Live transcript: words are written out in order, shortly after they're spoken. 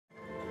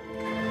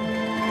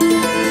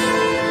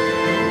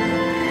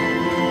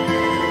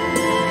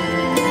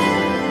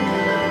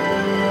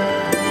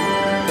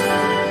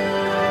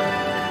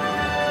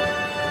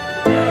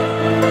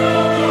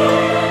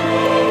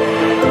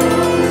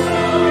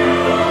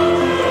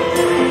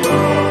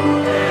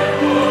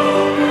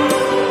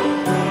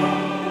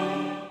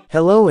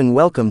Hello and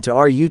welcome to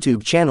our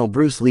YouTube channel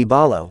Bruce Lee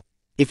Bhalo.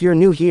 If you're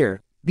new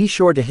here, be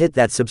sure to hit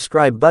that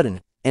subscribe button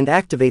and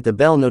activate the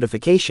bell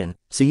notification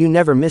so you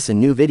never miss a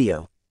new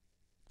video.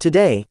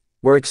 Today,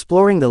 we're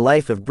exploring the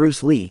life of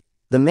Bruce Lee,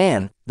 the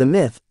man, the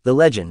myth, the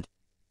legend.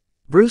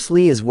 Bruce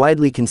Lee is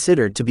widely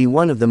considered to be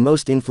one of the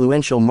most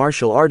influential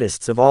martial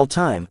artists of all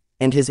time,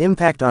 and his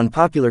impact on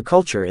popular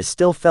culture is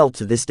still felt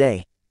to this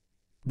day.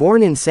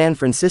 Born in San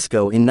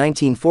Francisco in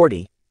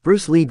 1940,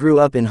 Bruce Lee grew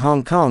up in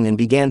Hong Kong and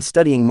began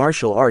studying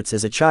martial arts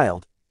as a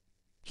child.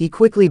 He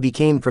quickly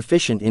became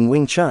proficient in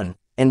Wing Chun,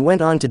 and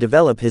went on to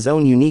develop his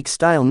own unique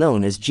style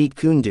known as Jeet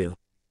Kune Do.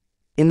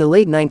 In the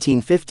late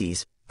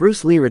 1950s,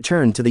 Bruce Lee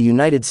returned to the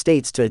United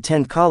States to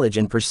attend college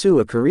and pursue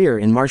a career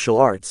in martial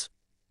arts.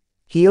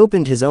 He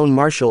opened his own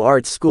martial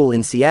arts school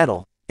in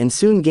Seattle, and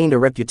soon gained a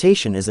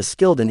reputation as a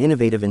skilled and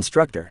innovative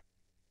instructor.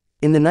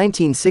 In the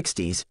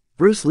 1960s,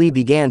 Bruce Lee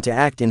began to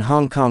act in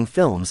Hong Kong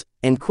films,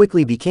 and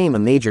quickly became a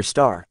major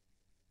star.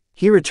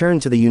 He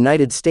returned to the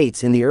United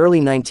States in the early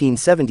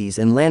 1970s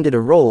and landed a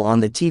role on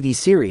the TV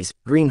series,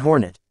 Green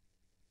Hornet.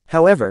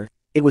 However,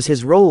 it was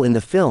his role in the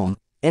film,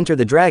 Enter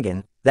the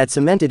Dragon, that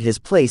cemented his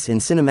place in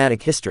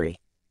cinematic history.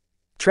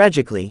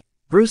 Tragically,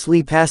 Bruce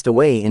Lee passed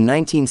away in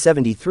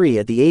 1973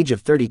 at the age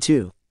of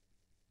 32.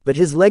 But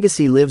his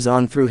legacy lives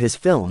on through his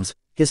films,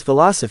 his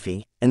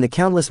philosophy, and the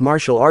countless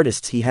martial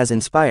artists he has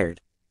inspired.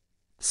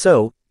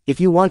 So, if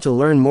you want to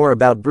learn more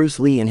about Bruce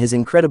Lee and his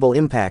incredible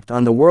impact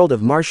on the world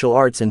of martial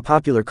arts and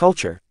popular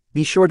culture,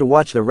 be sure to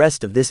watch the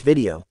rest of this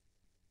video.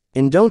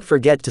 And don't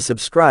forget to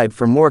subscribe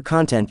for more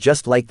content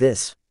just like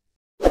this.